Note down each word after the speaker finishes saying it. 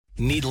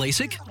Need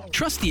LASIK?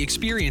 Trust the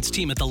experienced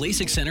team at the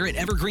LASIK Center at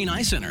Evergreen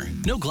Eye Center.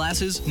 No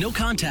glasses, no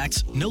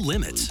contacts, no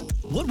limits.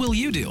 What will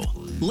you do?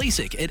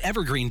 LASIK at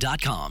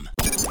evergreen.com.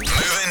 Moving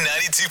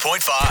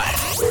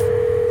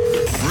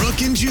 92.5.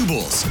 Brooke and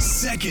Jubal's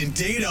second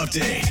date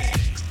update.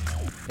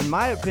 In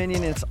my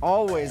opinion, it's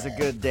always a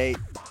good date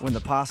when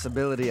the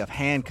possibility of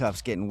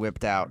handcuffs getting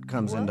whipped out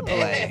comes into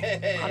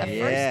play. On a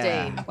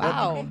first date.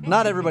 Wow.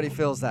 Not everybody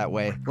feels that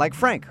way. Like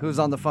Frank, who's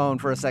on the phone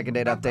for a second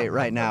date update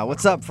right now.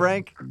 What's up,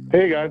 Frank?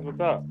 Hey guys, what's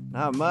up?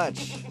 Not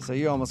much. So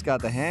you almost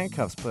got the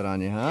handcuffs put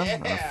on you, huh?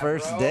 On a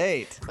first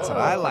date. That's what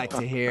I like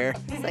to hear.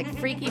 It's like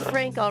Freaky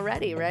Frank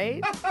already,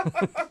 right?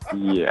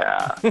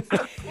 Yeah.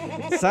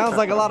 Sounds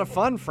like a lot of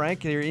fun,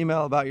 Frank, your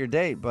email about your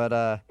date, but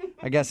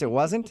I guess it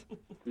wasn't?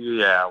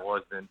 Yeah, it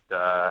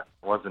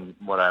wasn't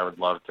what I would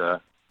love to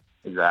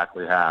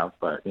exactly have,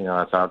 but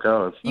that's how it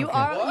goes.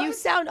 You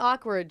sound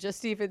awkward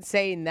just even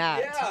saying that.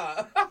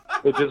 Yeah.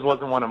 It just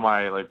wasn't one of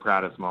my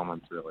proudest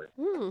moments, really.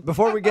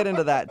 Before we get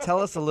into that, tell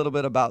us a little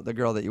bit about the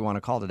girl that you want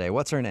to call today.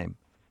 What's her name?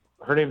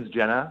 Her name's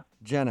Jenna.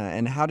 Jenna.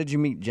 And how did you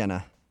meet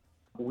Jenna?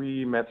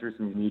 We met through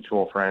some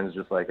mutual friends,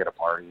 just at a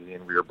party,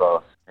 and we were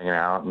both hanging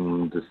out,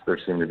 and just there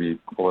seemed to be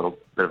a little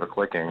bit of a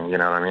clicking. You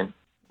know what I mean?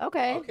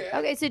 Okay,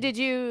 so did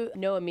you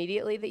know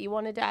immediately that you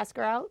wanted to ask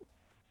her out?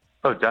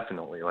 Oh,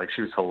 definitely.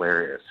 She was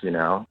hilarious.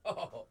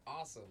 Oh,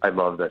 awesome. I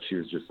love that she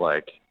was just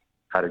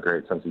had a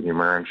great sense of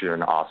humor, and she had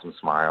an awesome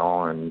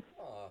smile, and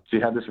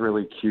she had this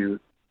really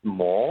cute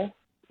mole.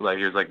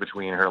 It was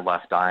between her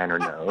left eye and her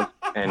nose.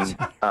 And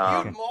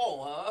Cute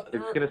mole, huh?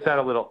 it's going to sound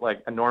a little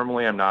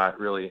normally I'm not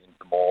really into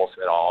moles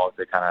at all.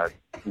 They kind of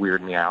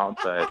weird me out,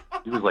 but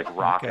he was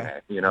rocking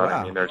it. You know what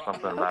I mean? There's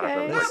something about it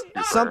that was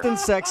super... Something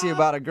sexy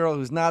about a girl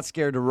who's not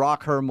scared to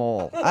rock her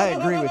mole. I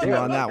agree with you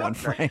on that one,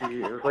 Frank.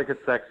 It was like a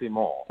sexy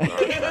mole.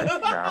 So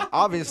yeah.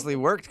 Obviously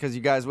worked because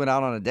you guys went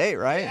out on a date,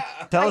 right?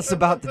 Yeah. Tell us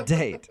about the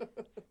date.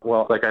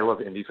 Well, I love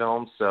indie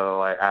films,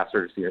 so I asked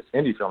her to see this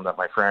indie film that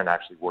my friend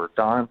actually worked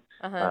on.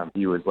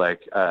 He was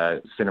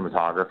a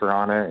cinematographer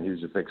on it, and he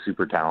was just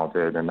super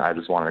talented, and I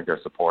just wanted to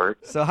go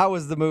support. So how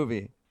was the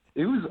movie?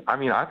 It was,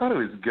 I thought it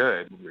was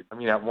good.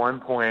 At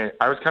one point,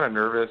 I was kind of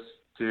nervous,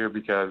 too,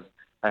 because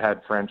I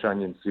had French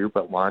onion soup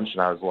at lunch,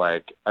 and I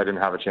was I didn't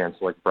have a chance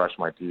to, brush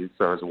my teeth,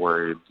 so I was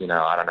worried,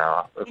 I don't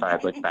know, if I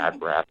had, bad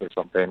breath or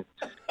something.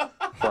 But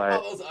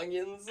all those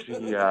onions.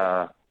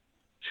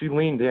 she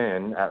leaned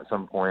in at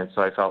some point,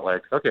 so I felt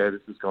okay,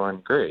 this is going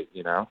great,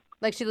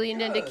 She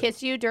leaned in to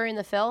kiss you during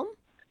the film?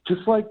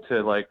 Just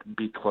to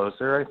be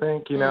closer, I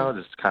think,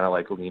 just kind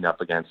of lean up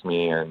against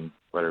me,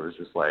 but it was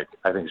just I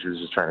think she was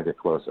just trying to get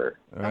closer.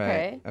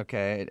 Right.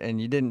 Okay.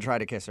 And you didn't try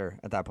to kiss her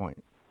at that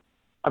point?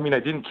 I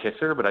didn't kiss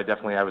her, but I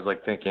was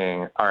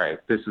thinking, all right,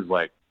 this is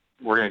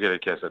we're going to get a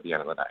kiss at the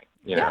end of the night,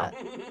 you know?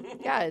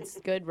 Yeah, it's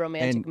a good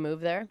romantic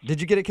move there.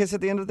 Did you get a kiss at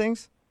the end of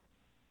things?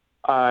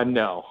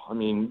 No.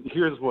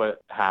 Here's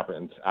what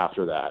happened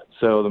after that.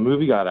 So the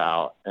movie got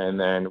out, and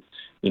then,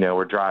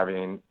 we're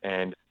driving,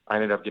 and I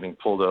ended up getting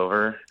pulled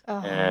over,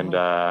 and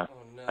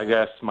I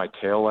guess my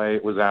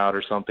taillight was out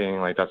or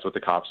something. That's what the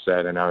cops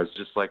said, and I was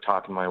just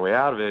talking my way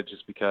out of it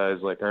just because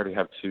I already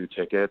have 2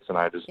 tickets, and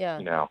I just,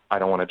 I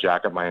don't want to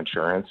jack up my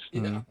insurance.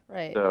 Yeah.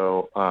 Right.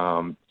 So,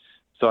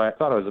 so I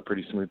thought I was a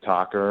pretty smooth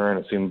talker, and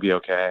it seemed to be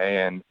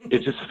okay, and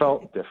it just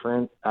felt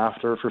different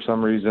after for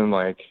some reason.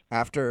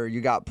 After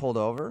you got pulled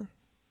over?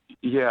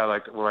 Yeah,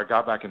 where I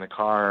got back in the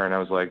car, and I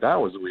was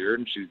that was weird,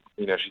 and she,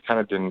 she kind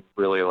of didn't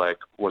really,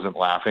 wasn't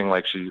laughing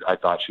I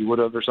thought she would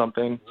have or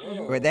something.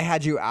 Wait, they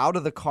had you out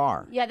of the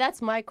car? Yeah,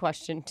 that's my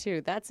question,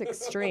 too. That's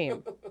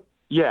extreme.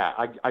 Yeah,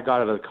 I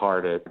got out of the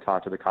car to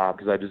talk to the cop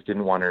because I just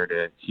didn't want her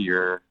to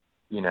hear,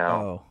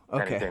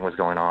 anything was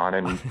going on,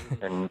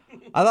 and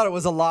I thought it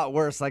was a lot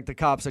worse, the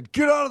cop said,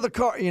 get out of the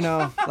car,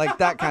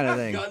 that kind of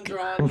thing. Gun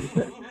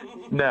drawn.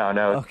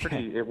 No,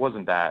 it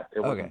wasn't that.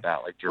 It wasn't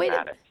that,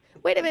 dramatic.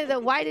 Wait a minute, though.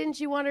 Why didn't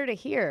you want her to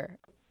hear?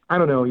 I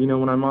don't know.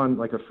 When I'm on,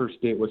 a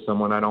first date with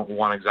someone, I don't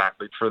want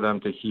exactly for them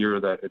to hear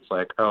that it's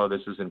oh,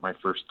 this isn't my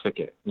first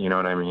ticket. You know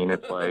what I mean?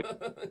 It's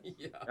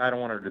Yeah. I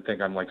don't want her to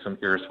think I'm some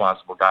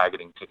irresponsible guy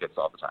getting tickets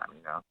all the time,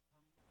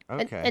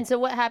 Okay. And so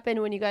what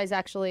happened when you guys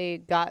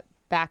actually got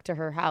back to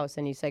her house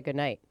and you said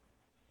goodnight?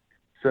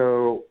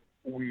 So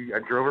I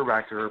drove her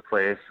back to her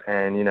place,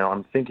 and,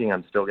 I'm thinking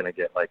I'm still going to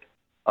get,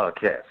 a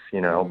kiss,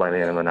 by the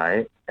end of the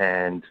night.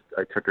 And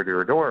I took her to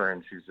her door,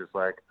 and she's just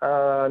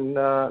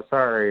no,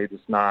 sorry,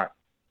 just not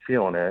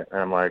feeling it.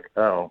 And I'm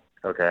oh,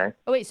 okay.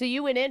 Oh, wait, so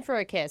you went in for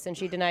a kiss and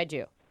she denied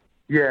you?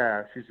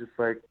 Yeah, she's just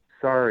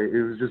sorry,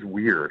 it was just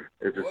weird.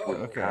 It just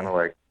was kind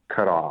of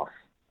cut off.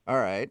 All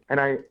right. And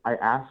I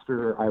asked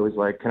her, I was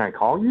can I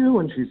call you?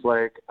 And she's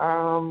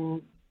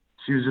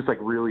she was just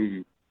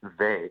really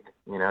vague.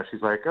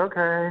 She's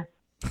okay.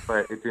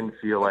 But it didn't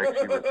feel like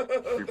she was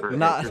super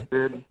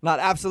interested. Not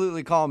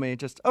absolutely call me,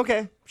 just,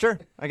 okay, sure,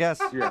 I guess.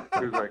 Yeah,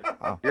 it was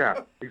yeah,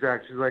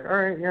 exactly. She's all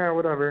right, yeah,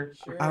 whatever.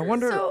 Sure. I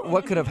wonder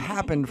what could have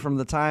happened from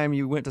the time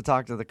you went to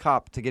talk to the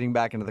cop to getting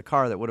back into the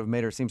car that would have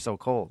made her seem so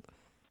cold.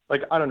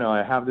 Like, I don't know,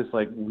 I have this,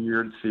 like,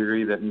 weird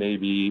theory that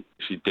maybe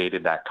she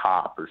dated that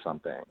cop or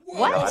something.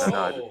 What? I don't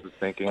know, I just was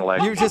thinking,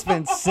 like... You've just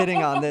been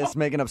sitting on this,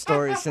 making up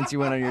stories since you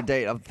went on your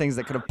date of things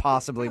that could have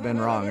possibly been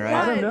wrong, I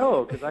right? don't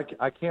know, because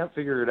I can't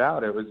figure it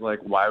out. It was like,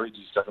 why would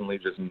you suddenly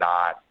just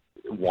not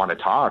want to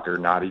talk or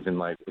not even,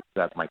 like,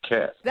 accept my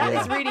kiss? That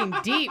is reading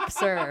deep,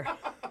 sir.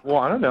 Well,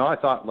 I don't know. I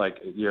thought, like,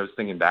 I was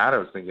thinking that. I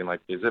was thinking, like,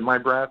 is it my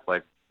breath?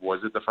 Like,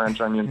 was it the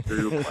French onion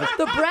soup? Like,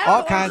 The breath.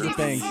 All or kinds of she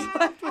things.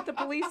 slept with the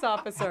police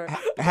officer.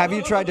 Have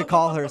you tried to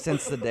call her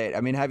since the date?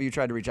 I mean, have you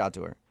tried to reach out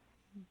to her?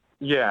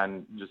 yeah,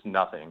 and just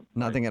nothing.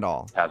 Nothing at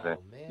all. Hasn't.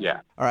 Yeah.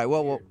 All right,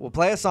 well, we'll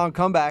play a song,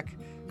 come back,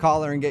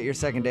 call her, and get your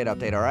second date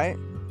update, all right?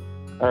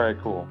 All right,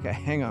 cool. Okay,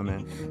 hang on,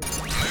 man. Moving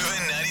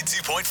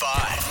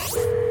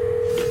 92.5.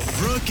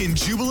 Brooke and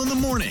Jubal in the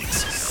mornings.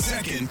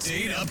 Second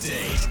date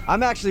update.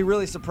 I'm actually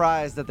really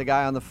surprised that the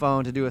guy on the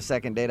phone to do a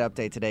second date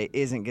update today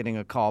isn't getting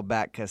a call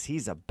back because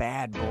he's a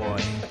bad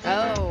boy.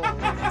 Oh.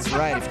 That's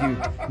right. If you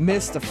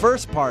missed the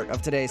first part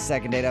of today's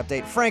second date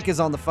update, Frank is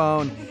on the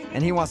phone,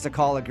 and he wants to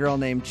call a girl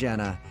named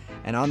Jenna.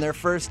 And on their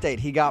first date,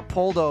 he got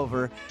pulled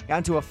over, got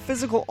into a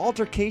physical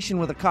altercation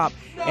with a cop,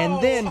 and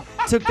then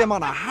took them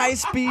on a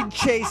high-speed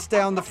chase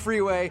down the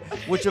freeway,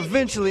 which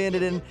eventually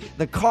ended in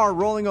the car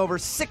rolling over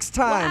 6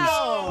 times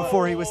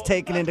before he was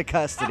taken into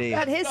custody.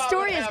 God, his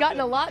story has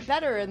gotten a lot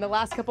better in the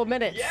last couple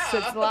minutes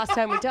since the last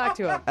time we talked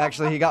to him.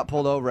 Actually, he got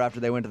pulled over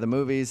after they went to the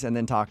movies and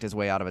then talked his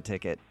way out of a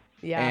ticket.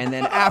 Yeah. And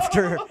then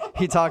after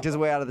he talked his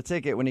way out of the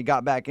ticket, when he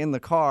got back in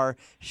the car,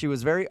 she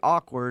was very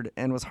awkward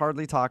and was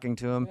hardly talking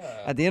to him.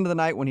 At the end of the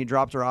night, when he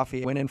dropped her off,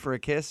 he went in for a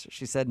kiss.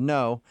 She said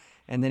no.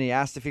 And then he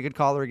asked if he could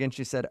call her again.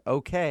 She said,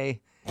 okay.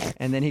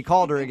 And then he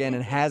called her again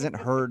and hasn't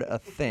heard a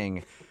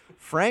thing.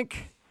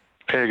 Frank,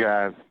 Hey,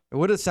 guys. it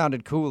would have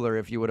sounded cooler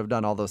if you would have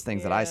done all those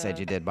things that I said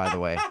you did, by the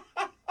way.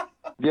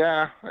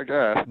 Yeah, I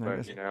guess.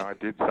 But, I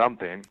did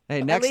something. Hey,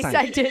 At next least time.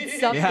 I did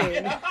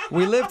something.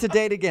 We live to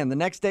date again. The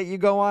next date you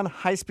go on,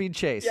 high-speed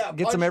chase. Yeah,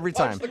 Gets them every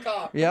time. punch the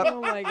cop. Yep. Oh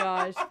my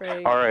gosh,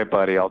 Frank. All right,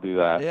 buddy, I'll do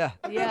that. Yeah.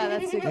 Yeah,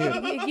 that's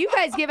you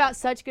guys give out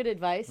such good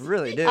advice.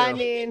 Really do. I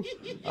mean,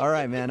 All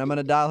right, man. I'm going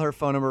to dial her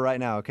phone number right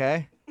now,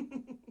 okay?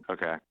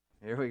 Okay.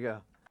 Here we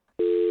go.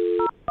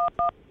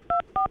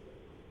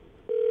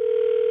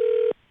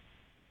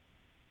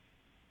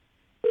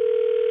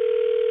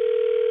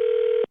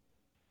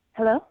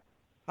 Hello?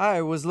 Hi,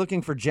 I was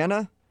looking for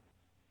Jenna.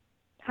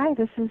 Hi,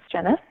 this is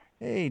Jenna.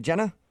 Hey,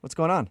 Jenna. What's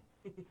going on?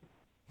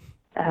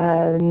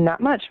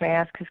 Not much. May I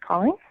ask who's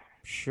calling?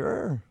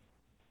 Sure.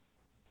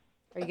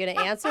 are you gonna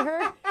answer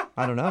her?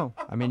 I don't know.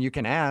 I mean, you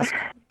can ask.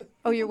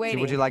 Oh, you're waiting.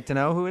 Would you like to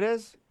know who it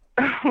is?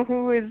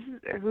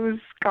 Who's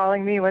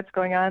calling me? What's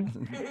going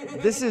on?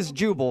 This is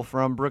Jubal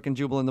from Brooke and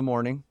Jubal in the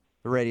Morning,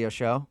 the radio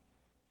show.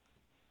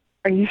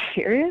 Are you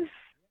serious?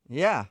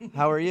 Yeah.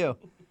 How are you?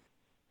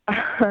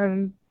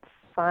 Fine.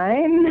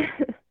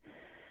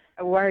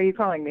 Why are you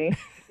calling me?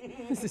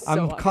 This is so I'm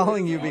awkward.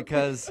 calling you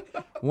because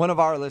one of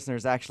our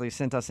listeners actually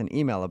sent us an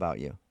email about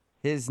you.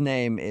 His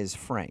name is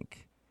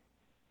Frank.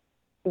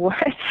 What?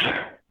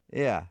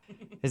 Yeah.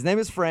 His name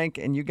is Frank,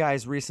 and you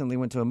guys recently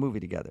went to a movie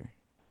together.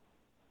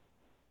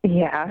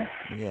 Yeah.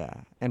 Yeah.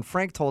 And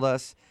Frank told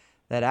us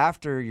that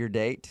after your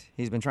date,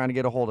 he's been trying to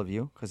get a hold of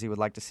you because he would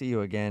like to see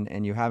you again,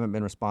 and you haven't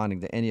been responding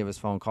to any of his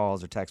phone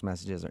calls or text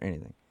messages or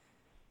anything.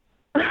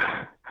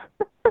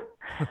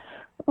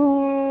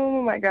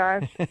 Oh my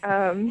gosh.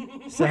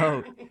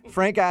 So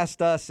Frank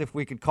asked us if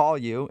we could call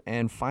you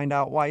and find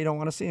out why you don't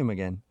want to see him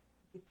again.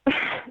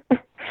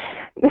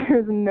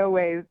 There's no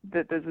way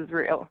that this is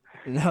real.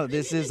 No,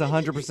 this is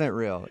 100%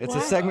 real. It's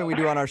a segment we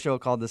do on our show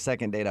called the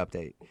Second Date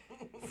Update.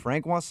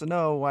 Frank wants to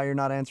know why you're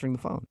not answering the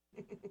phone.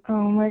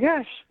 Oh my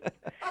gosh.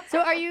 So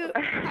are you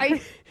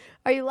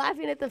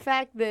laughing at the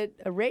fact that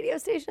a radio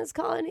station is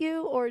calling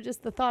you, or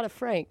just the thought of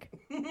Frank?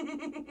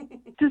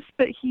 Just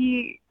that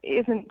he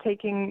isn't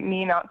taking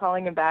me not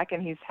calling him back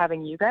and he's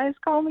having you guys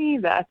call me?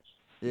 That's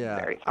Yeah.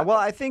 very Well,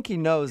 I think he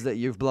knows that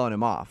you've blown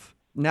him off.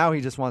 Now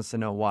he just wants to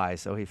know why,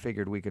 so he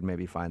figured we could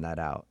maybe find that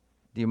out.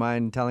 Do you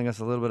mind telling us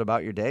a little bit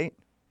about your date?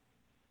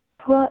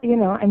 Well,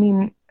 I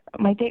mean,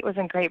 my date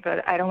wasn't great,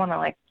 but I don't want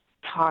to,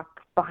 talk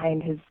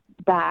behind his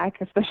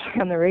back, especially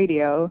on the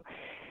radio.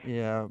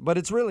 Yeah, but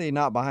it's really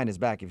not behind his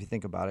back if you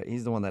think about it.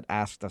 He's the one that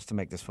asked us to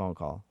make this phone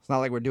call. It's not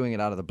like we're doing it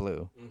out of the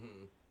blue.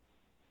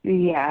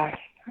 Yeah.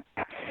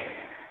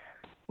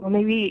 Well,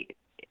 maybe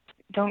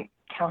don't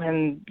tell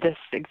him this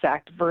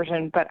exact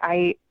version, but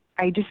I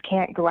just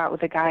can't go out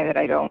with a guy that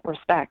I don't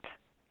respect.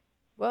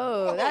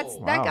 Whoa, that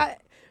Wow. got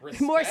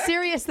more Respect?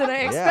 serious than I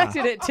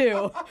expected it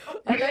to.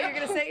 I thought you were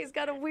gonna say he's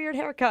got a weird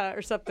haircut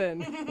or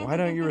something. Why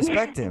don't you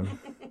respect him?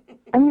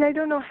 I mean, I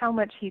don't know how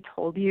much he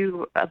told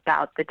you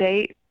about the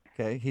date.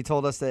 Okay, he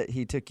told us that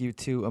he took you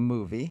to a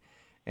movie,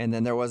 and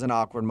then there was an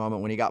awkward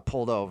moment when he got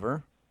pulled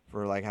over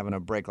for having a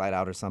brake light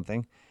out or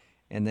something.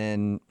 And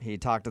then he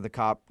talked to the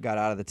cop, got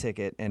out of the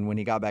ticket, and when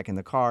he got back in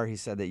the car, he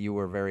said that you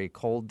were very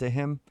cold to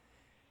him.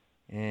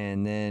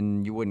 And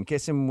then you wouldn't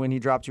kiss him when he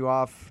dropped you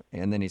off,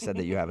 and then he said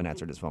that you haven't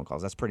answered his phone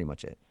calls. That's pretty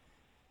much it.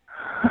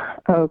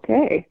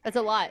 Okay. That's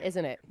a lot,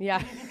 isn't it?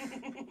 Yeah.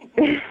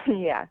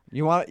 Yeah,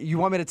 You want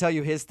me to tell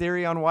you his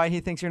theory on why he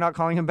thinks you're not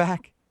calling him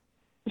back?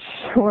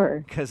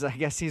 sure. Because I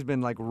guess he's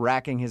been like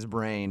racking his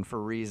brain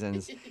for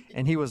reasons,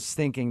 and he was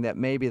thinking that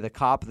maybe the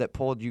cop that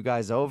pulled you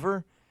guys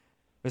over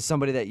was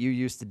somebody that you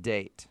used to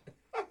date.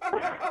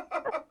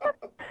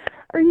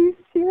 Are you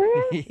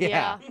serious?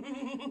 Yeah.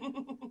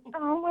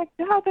 Oh my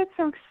God, that's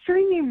so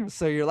extreme.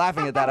 So you're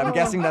laughing at that. I'm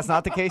guessing that's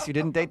not the case. You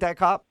didn't date that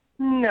cop?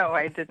 No,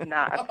 I did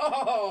not.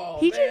 Oh,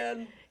 He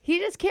man. He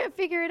just can't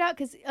figure it out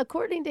because,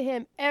 according to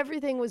him,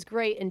 everything was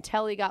great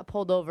until he got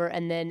pulled over,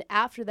 and then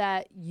after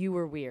that, you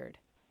were weird.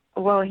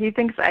 Well, he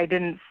thinks I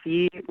didn't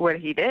see what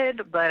he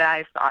did, but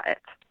I saw it.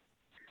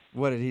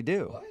 What did he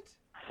do? What?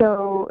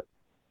 So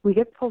we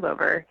get pulled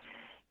over.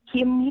 He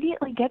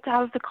immediately gets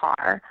out of the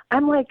car.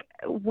 I'm like,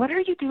 what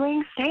are you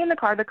doing? Stay in the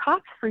car. The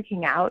cop's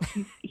freaking out.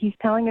 He's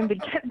telling him to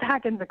get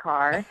back in the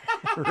car.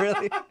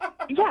 Really?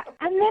 Yeah,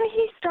 and then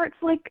he starts,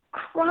 like,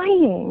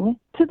 crying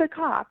to the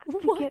cop to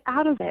What? get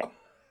out of it.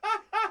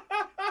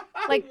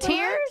 Like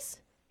tears?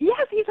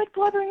 Yes, he's, like,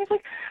 blubbering. He's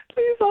like,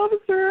 please,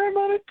 officer, I'm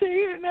on a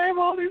date, and I have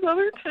all these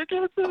other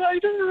tickets, and I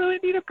just really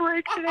need a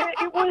break today.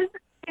 It was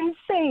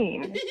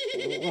insane.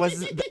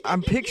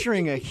 I'm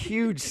picturing a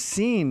huge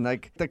scene,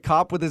 like the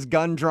cop with his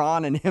gun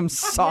drawn and him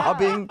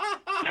sobbing.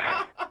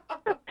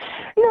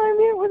 No, I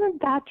mean, it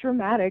wasn't that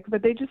dramatic,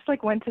 but they just,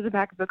 like, went to the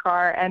back of the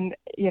car and,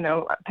 you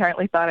know,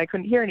 apparently thought I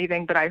couldn't hear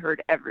anything, but I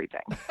heard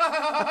everything.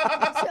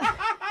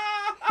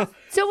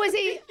 So was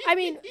he, I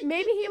mean,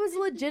 maybe he was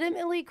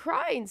legitimately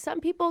crying. Some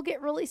people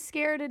get really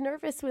scared and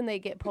nervous when they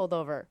get pulled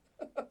over.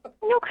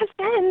 No, because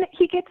then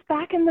he gets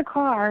back in the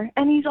car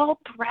and he's all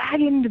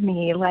bragging to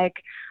me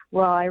like,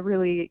 well, I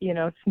really, you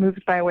know,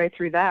 smoothed my way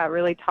through that,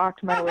 really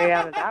talked my way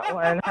out of that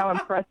one. How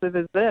impressive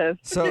is this?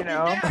 So you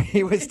know?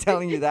 he was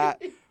telling you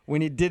that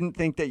when he didn't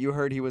think that you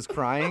heard he was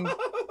crying?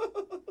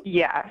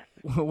 Yeah.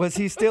 Was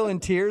he still in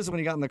tears when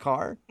he got in the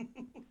car?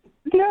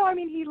 No, I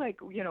mean, he, like,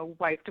 you know,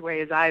 wiped away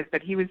his eyes,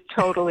 but he was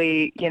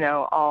totally, you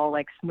know, all,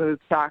 like, smooth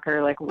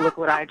soccer, like, look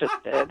what I just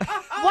did.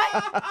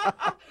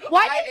 What?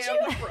 Why I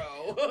didn't am you?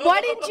 pro.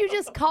 Why didn't you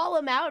just call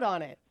him out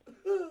on it?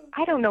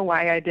 I don't know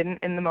why I didn't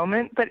in the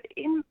moment, but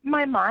in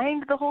my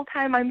mind the whole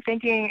time I'm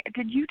thinking,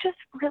 did you just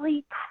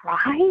really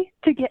cry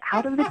to get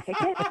out of the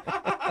ticket?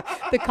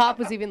 The cop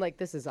was even like,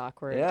 "This is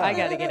awkward. Yeah. I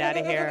gotta get out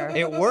of here."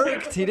 It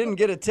worked. He didn't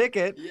get a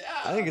ticket. Yeah.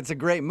 I think it's a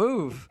great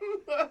move.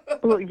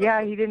 Well,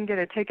 yeah, he didn't get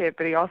a ticket,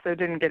 but he also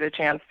didn't get a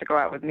chance to go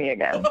out with me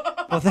again.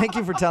 Well, thank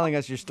you for telling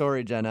us your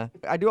story, Jenna.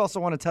 I do also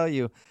want to tell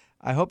you,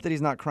 I hope that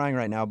he's not crying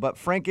right now, but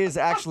Frank is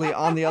actually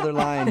on the other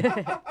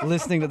line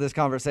listening to this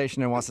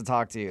conversation and wants to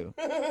talk to you.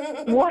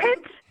 What?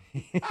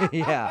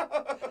 Yeah.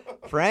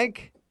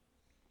 Frank,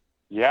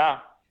 Yeah.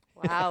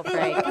 Wow,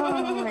 Frank.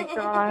 Oh my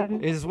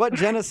God. is what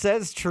Jenna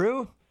says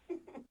true?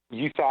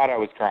 You thought I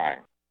was crying.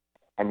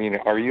 I mean,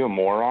 are you a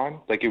moron?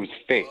 Like, it was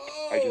fake.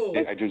 I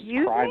just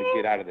Excuse tried me? to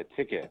get out of the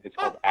ticket. It's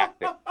called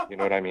acting. You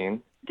know what I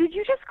mean? Did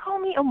you just call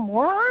me a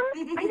moron?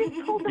 I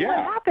just told him what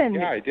Yeah. happened.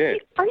 Yeah, I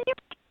did. Are you?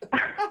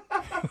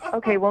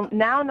 Okay, well,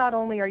 now not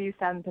only are you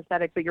sad and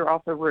pathetic, but you're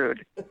also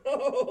rude.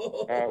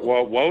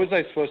 Well, what was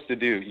I supposed to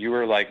do? You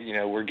were like, you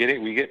know,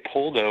 we get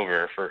pulled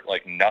over for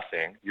like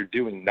nothing. You're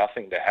doing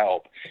nothing to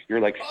help. You're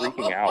like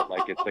freaking out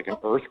like it's like an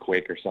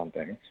earthquake or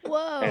something.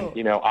 Whoa. And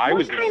you know, I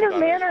was What kind of about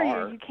man as are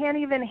far. you? You can't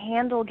even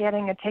handle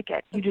getting a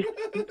ticket. You just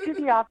speak to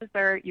the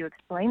officer, you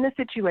explain the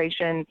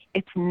situation.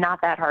 It's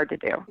not that hard to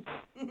do.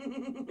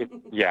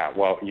 Yeah,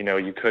 well, you know,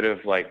 you could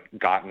have like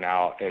gotten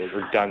out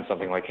or done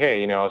something like,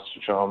 hey, you know,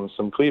 show them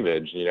some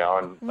cleavage, you know,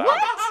 and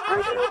What? Are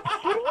you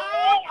kidding me?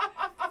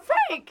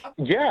 Frank.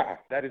 yeah,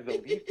 that is the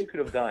least you could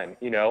have done,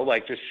 you know,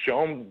 like just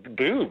show them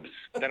boobs.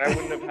 Then I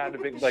wouldn't have had to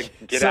be, like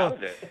get out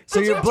of it. So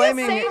Did you're you just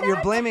blaming say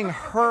that? blaming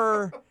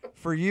her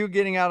for you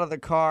getting out of the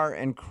car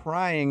and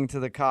crying to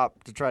the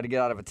cop to try to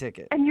get out of a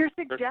ticket. And you're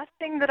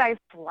suggesting that I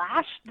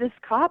flashed this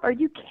cop? Are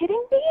you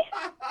kidding me?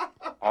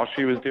 All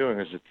she was doing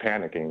was just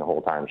panicking the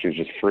whole time. She was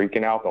just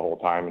freaking out the whole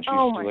time, and she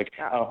Oh was my like,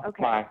 God. "Oh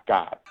Okay. my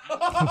God!"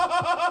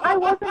 I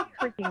wasn't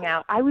freaking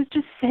out. I was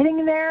just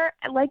sitting there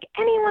like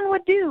anyone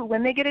would do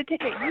when they get a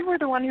ticket. You were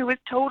the one who was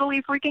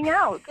totally freaking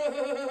out.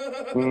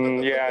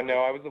 Yeah, no,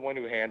 I was the one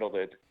who handled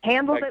it.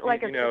 Handled Like, it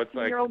like you a know, it's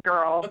like- 16-year-old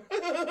girl.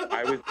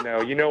 I was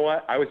no, you know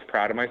what? I was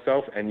proud of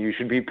myself, and you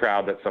should be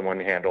proud that someone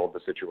handled the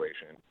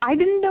situation. I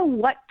didn't know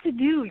what to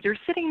do. You're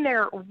sitting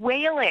there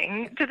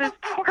wailing to this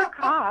poor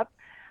cop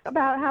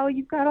about how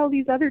you've got all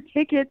these other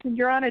tickets and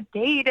you're on a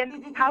date,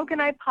 and how can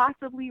I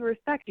possibly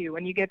respect you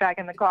when you get back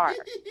in the car?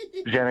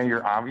 Jenna,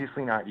 you're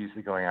obviously not used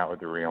to going out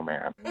with a real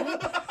man.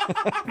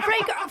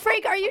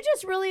 Frank, are you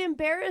just really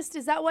embarrassed?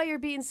 Is that why you're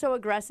being so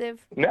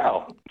aggressive?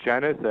 No,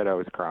 Jenna said I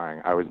was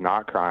crying. I was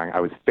not crying. I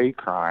was fake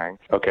crying.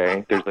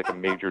 Okay, there's like a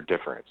major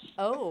difference.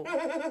 Oh.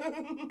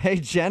 Hey,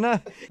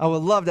 Jenna, I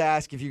would love to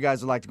ask if you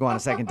guys would like to go on a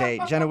second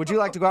date. Jenna, would you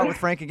like to go out with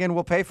Frank again?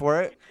 We'll pay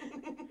for it.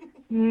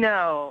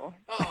 No.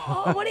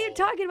 Oh, what are you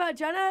talking about,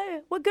 Jenna?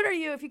 What good are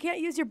you if you can't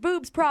use your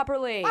boobs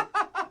properly?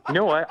 You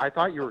know what? I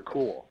thought you were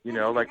cool. You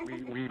know, like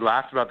we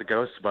laughed about the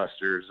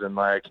Ghostbusters and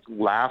like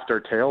laughed our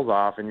tails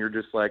off, and you're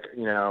just like,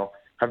 you know,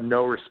 have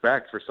no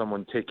respect for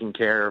someone taking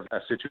care of a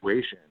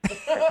situation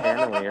and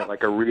handling it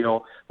like a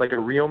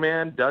real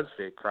man does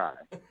fake cry.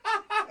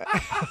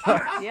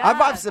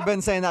 I've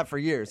been saying that for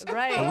years.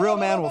 Right. A real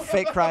man will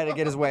fake cry to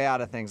get his way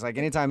out of things. Like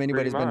anytime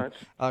anybody's been much.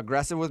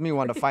 aggressive with me,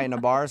 wanting to fight in a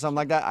bar or something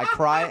like that, I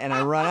cry and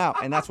I run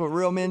out. And that's what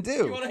real men You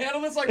do. want to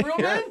handle this like real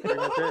men? Pretty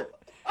much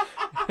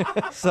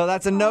it. So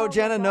that's a no,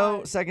 Jenna.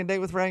 No second date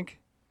with Frank?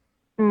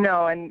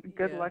 No, and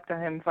good luck to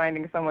him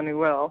finding someone who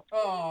will.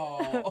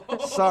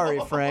 Oh.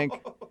 Sorry, Frank.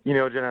 You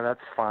know, Jenna,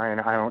 that's fine.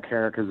 I don't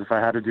care, because if I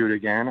had to do it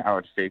again, I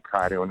would fake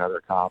cry to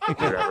another cop,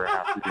 whatever I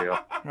have to do. All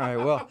right,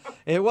 well,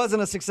 it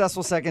wasn't a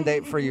successful second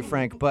date for you,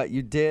 Frank, but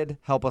you did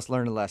help us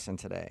learn a lesson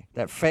today.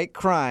 That fake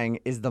crying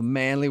is the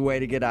manly way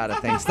to get out of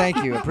things. Thank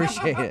you.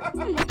 Appreciate it.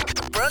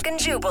 Brooke and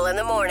Jubal in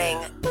the morning.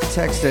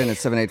 Text in at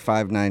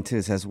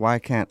 78592 says, why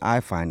can't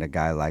I find a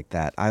guy like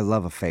that? I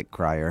love a fake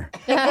crier.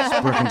 It's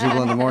Brooke and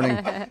Jubal in the morning.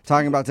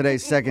 Talking about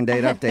today's second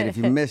date update. If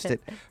you missed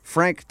it,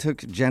 Frank took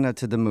Jenna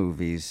to the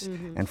movies,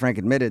 and Frank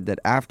admitted that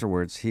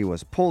afterwards he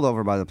was pulled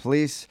over by the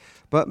police,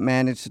 but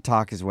managed to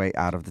talk his way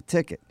out of the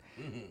ticket.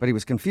 But he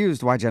was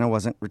confused why Jenna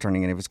wasn't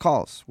returning any of his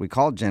calls. We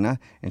called Jenna,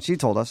 and she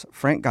told us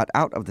Frank got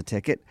out of the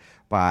ticket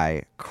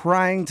by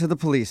crying to the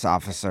police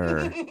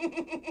officer.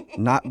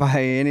 Not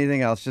by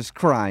anything else, just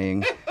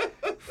crying.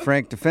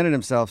 Frank defended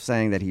himself,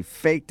 saying that he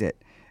faked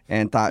it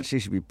and thought she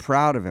should be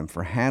proud of him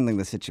for handling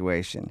the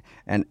situation.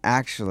 And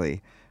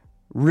actually,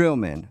 real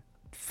men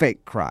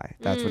fake cry.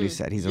 That's what he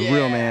said. He's a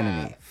real man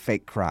and he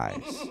fake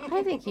cries.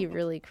 I think he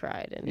really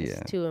cried and he's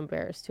Yeah. too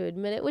embarrassed to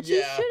admit it, which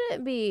he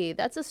shouldn't be.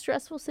 That's a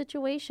stressful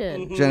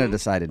situation. Jenna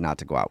decided not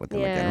to go out with him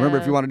again. Yeah. Remember,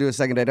 if you want to do a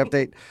second date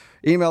update,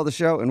 email the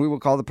show and we will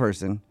call the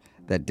person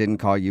that didn't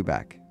call you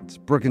back. It's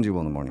Brooke and Jubal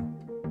in the morning.